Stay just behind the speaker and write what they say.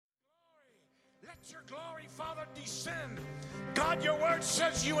Let your glory, Father, descend. God, your word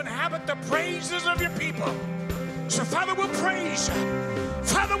says you inhabit the praises of your people. So, Father, we'll praise you.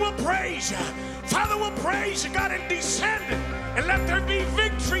 Father, we'll praise you. Father, we'll praise you, God, and descend. And let there be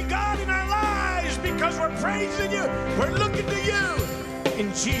victory, God, in our lives because we're praising you. We're looking to you.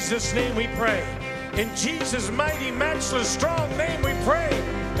 In Jesus' name we pray. In Jesus' mighty, matchless, strong name we pray.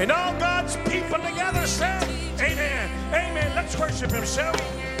 And all God's people together said, amen. Amen. Let's worship him, shall we?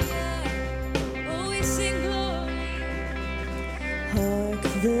 Hark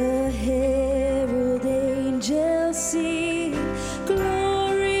the herald angels sing,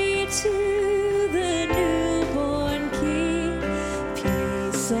 glory to the newborn King,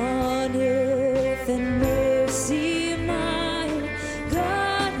 peace on earth and mercy mild,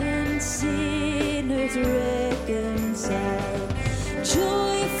 God and sinners reconciled.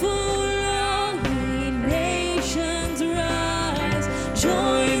 Joyful all ye nations rise,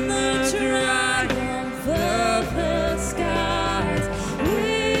 join the triumph of the skies.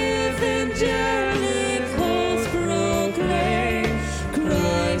 With angelic hosts proclaim,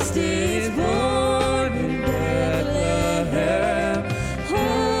 Christ is born in Bethlehem.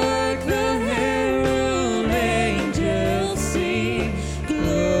 Hark the herald angels sing,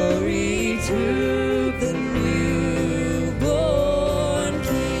 glory to the newborn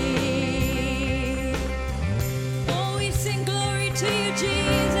King. Oh, we sing glory to you,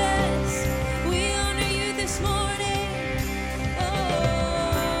 Jesus. We honor you this morning.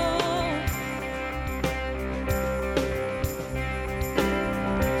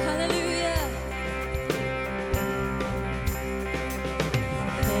 Hallelujah.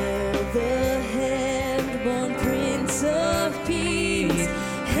 Hail the hand-born Prince of Peace.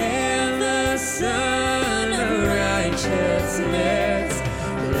 Hail the Son of Righteousness.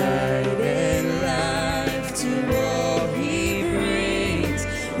 Light and life to all he brings.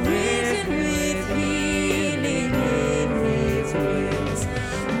 Risen with healing in his wings.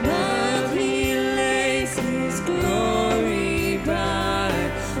 But he lays his glory by,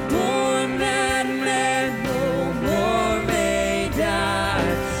 born that man no more may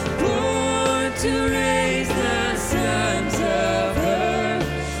die, born to raise the sons of earth,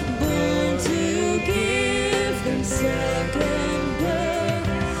 born to give them second birth.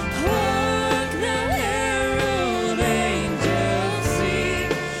 Hark the herald angels sing,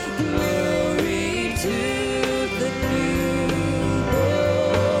 glory to the newborn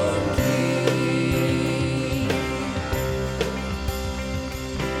King.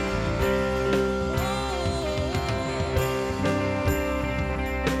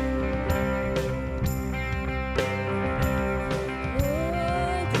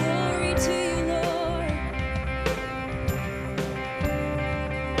 Oh, glory to you, Lord.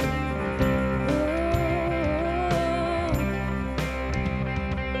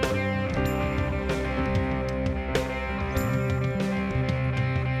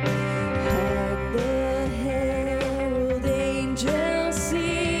 Hark the herald angels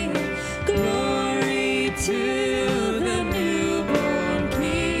sing, glory to the newborn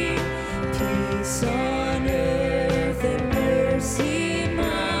King, peace on earth and mercy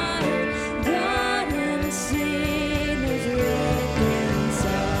mild, God and sinners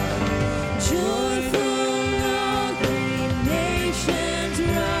reconciled. Joyful all ye nations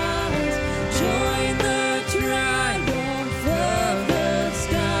rise, join the triumph of the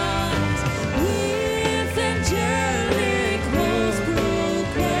skies. With angelic hosts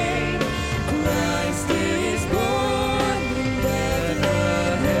proclaim, Christ is born in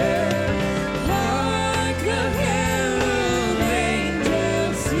Bethlehem. Hark the herald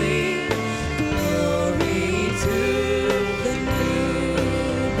angels sing, glory to the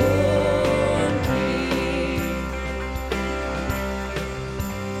newborn King.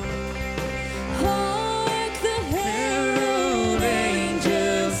 Hark the herald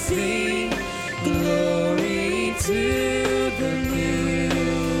angels sing, glory to the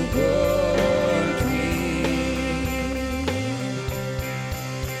newborn King.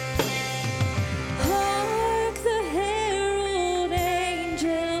 Hark the herald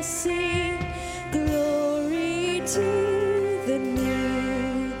angels sing, glory to the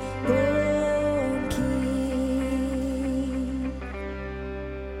newborn King.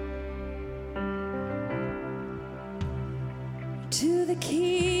 To the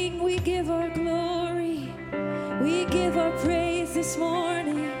King we give our glory, we give our praise this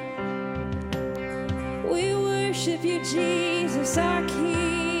morning. We worship you, Jesus, our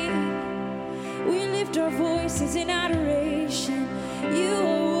King. We lift our voices in adoration. You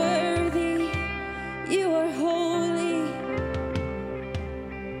are worthy, you are holy.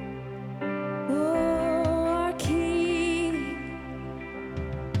 Oh, our King.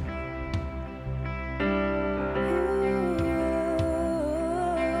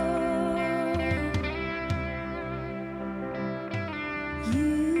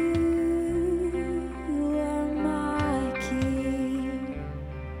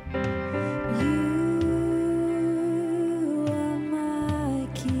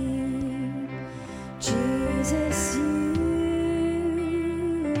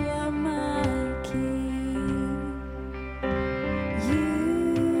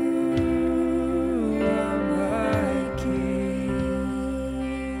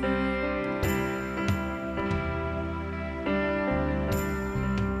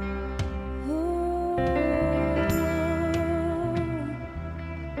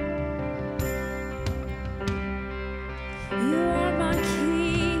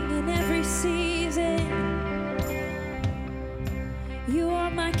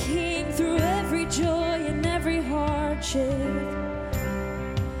 worship.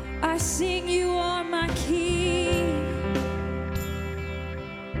 I sing, you are my King.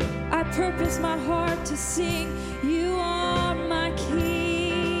 I purpose my heart to sing, you are my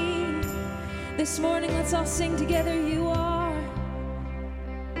King. This morning, let's all sing together, you are.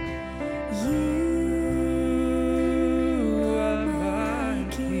 You are my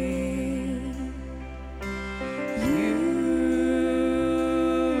King. You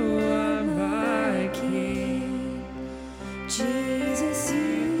are my King. Jesus,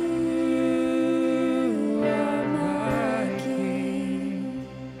 you are my King.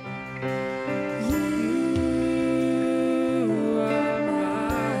 You are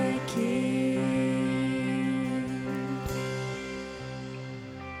my King.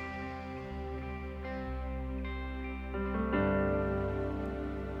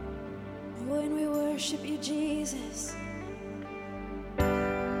 When we worship you, Jesus,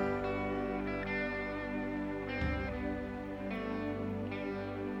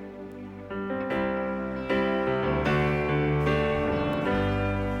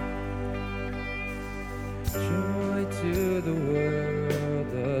 Joy to the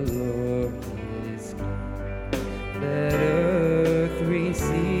world, the Lord is come. Let earth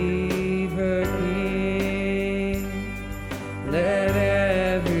receive her King. Let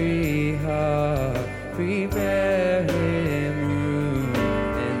every heart prepare him room.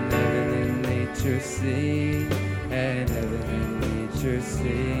 And heaven and nature sing, and heaven and nature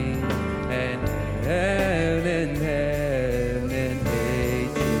sing, and heaven and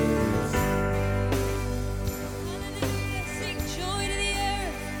nature sing. hallelujah, sing joy to the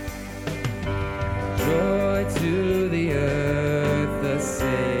earth. Joy to the earth, the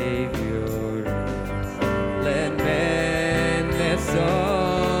Savior reigns. Let men their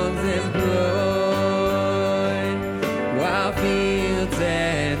songs employ, while fields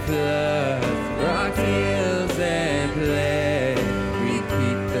and floods, rock hills and plain,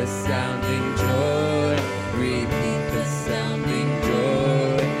 repeat the sounding joy, repeat the sounding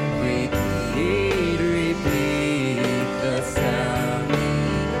joy, repeat the sounding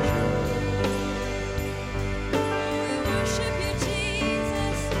We worship you,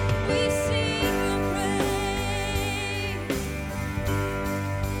 Jesus. We sing your praise.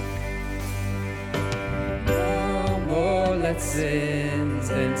 No more let sins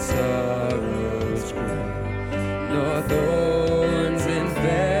and sorrows grow, nor thorns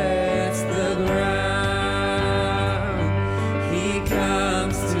infest the ground. He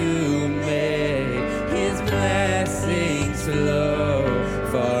comes to make his blessings flow,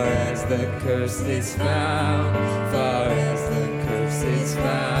 far as the curse is found, far as the curse is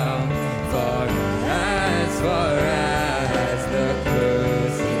found, far as the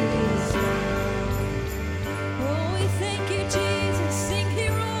curse is found. Oh, we thank you, Jesus. Sing, he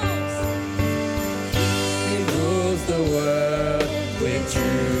rules. He rules the world with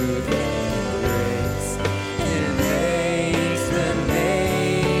truth and grace, and makes the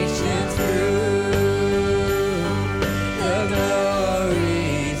nations prove the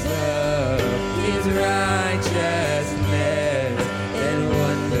glories of his righteousness, and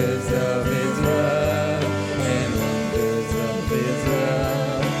wonders of his love, and wonders of his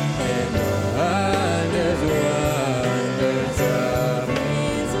love, and wonders of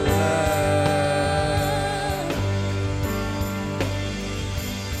his love.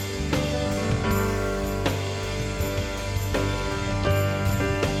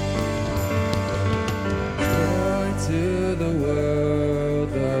 Joy to the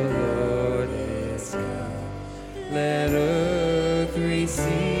world, the Lord is come. Let earth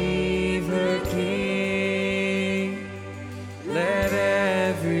receive her King. Let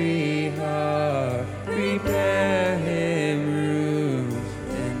every heart prepare him room.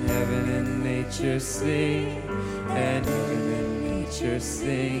 And heaven and nature sing, and heaven and nature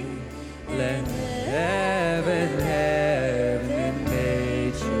sing. Let heaven and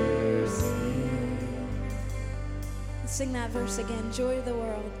nature sing. Let's sing that verse again. Joy to the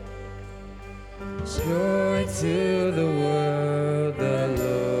world. Joy to the world, the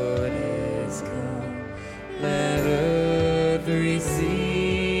Lord is come. Let earth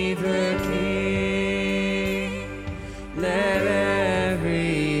receive her King. Let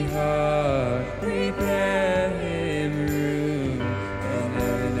every heart prepare him room. And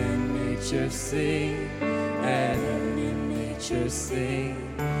heaven and nature sing, and heaven and nature sing,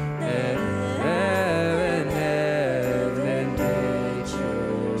 and heaven and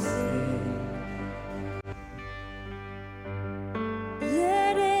nature sing.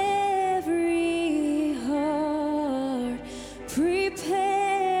 Let every heart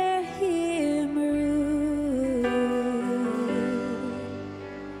prepare him room.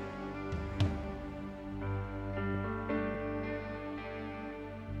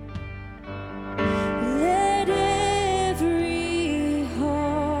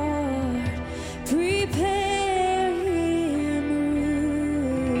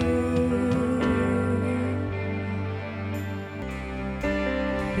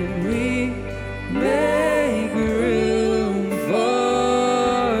 and we make room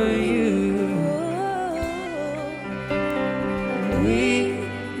for you. We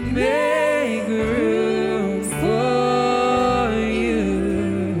make room for you.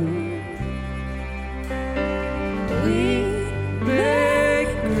 We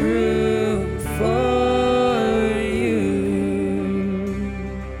make room for you.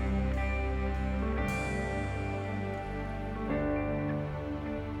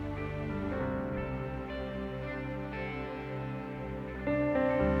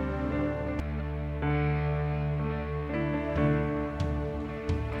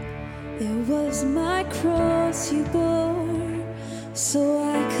 It was my cross you bore, so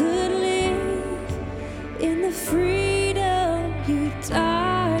I could live in the freedom you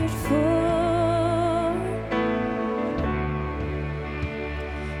died for.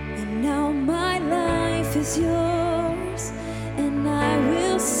 And now my life is yours, and I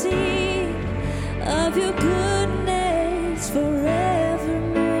will sing of your goodness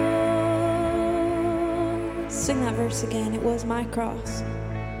forevermore. Sing that verse again. It was my cross.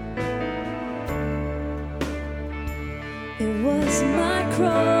 It was my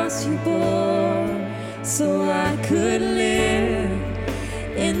cross you bore, so I could live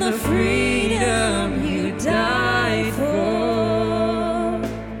in the freedom you died for.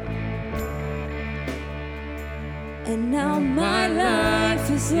 And now my life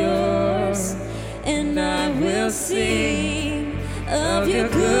is yours, and I will sing of your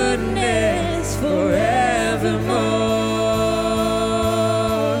goodness forevermore.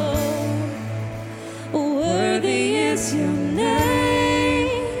 Worthy is your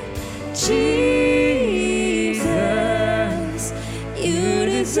name, Jesus. You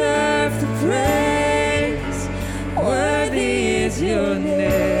deserve the praise. Worthy is your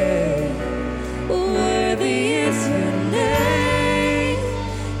name. Worthy is your name,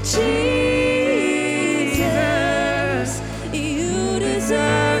 Jesus. You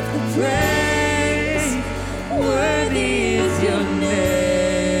deserve the praise. Worthy is your name.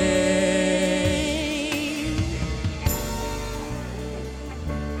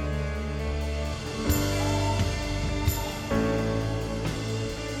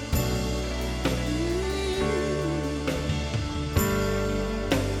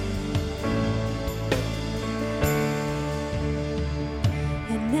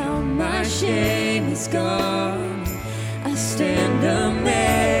 And now my shame is gone. I stand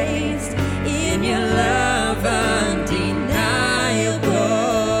amazed in your love undeniable.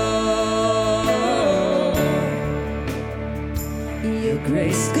 Your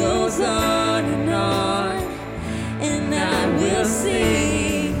grace goes on, and I will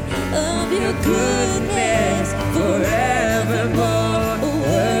sing of your goodness forevermore.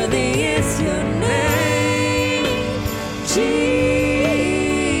 Worthy is your name, Jesus.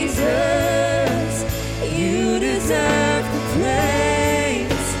 You deserve the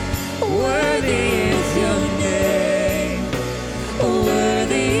praise. Worthy is your name.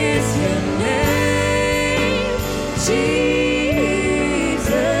 Worthy is your name, Jesus.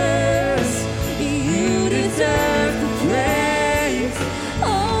 You deserve the praise.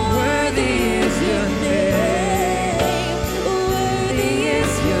 Oh, worthy is your name. Worthy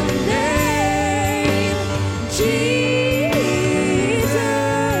is your name,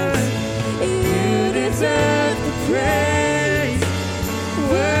 Jesus. You deserve the praise.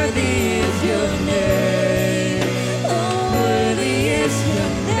 Worthy is your name. Oh, worthy is your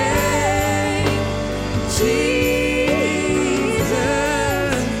name, Jesus.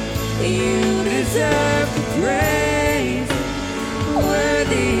 You deserve the praise.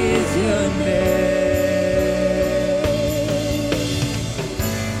 Worthy is your name.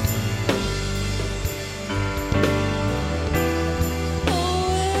 Oh,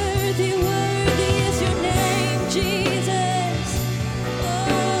 worthy, worthy is your name, Jesus. Oh,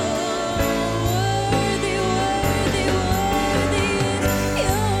 worthy, worthy, worthy is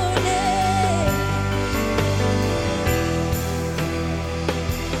your name.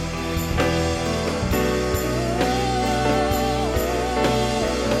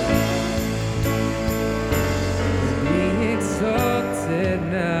 Be exalted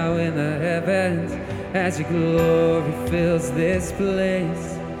now in the heavens as your glory fills this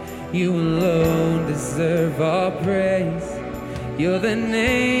place. You alone deserve all praise. You're the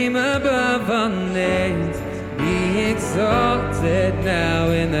name above all names. Be exalted now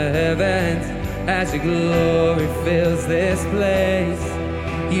in the heavens as your glory fills this place.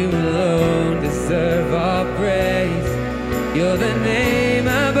 You alone deserve all praise. You're the name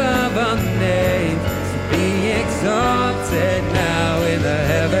above all names. So be exalted now in the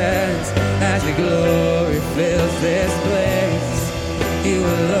heavens as your glory fills this place. You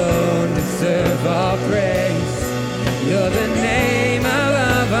alone deserve all praise. You're the name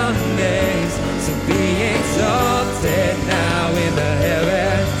above all names. So be exalted now in the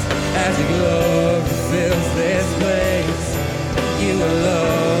heavens as your glory fills this place. You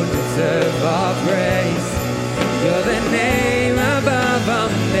alone deserve all praise. You're the name above all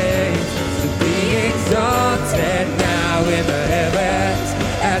names. So be exalted now in the heavens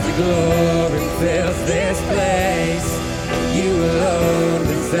as your glory fills this place. You alone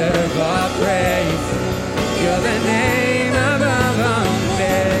deserve all praise. You're the name above all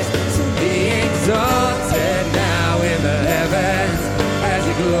names. So be exalted now in the heavens as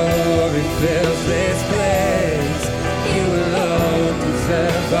your glory fills this place. You alone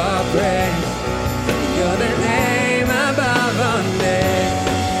deserve all praise. You're the name above all names.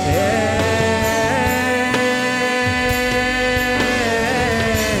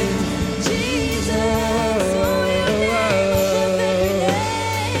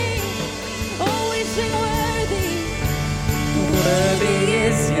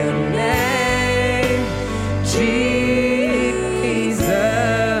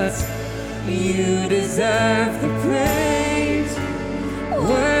 Deserve the praise.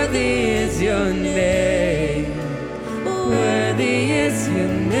 Worthy is your name. Worthy is your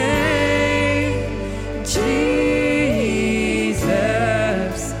name,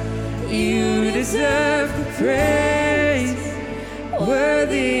 Jesus. You deserve the praise.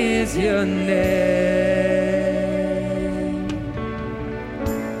 Worthy is your name.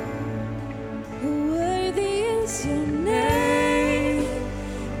 Worthy is your name,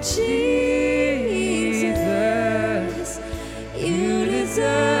 Jesus. You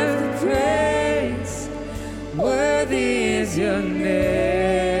deserve the praise. Worthy is your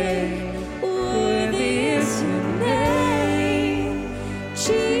name. Worthy is your name,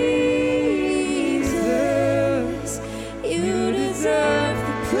 Jesus. You deserve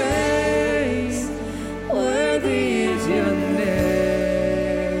the praise. Worthy is your name.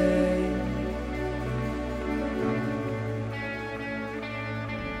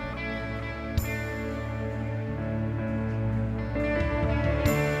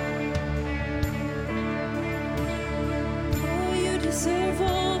 Deserve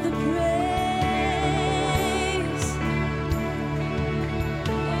all the praise.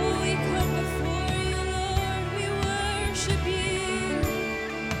 Oh, we come before you, Lord. We worship you,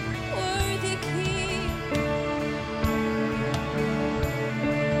 worthy King.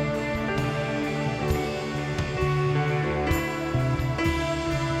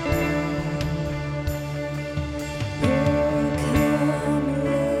 Oh, come,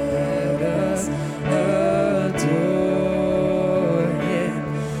 let us adore.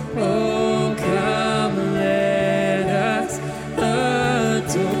 Oh, come, let us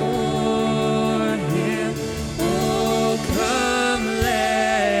adore him. Oh, come,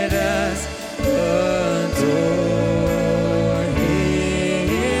 let us adore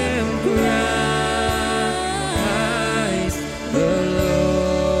him. Christ the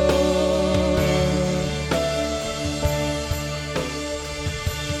Lord.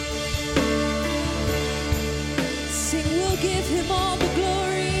 Sing, we'll give him all the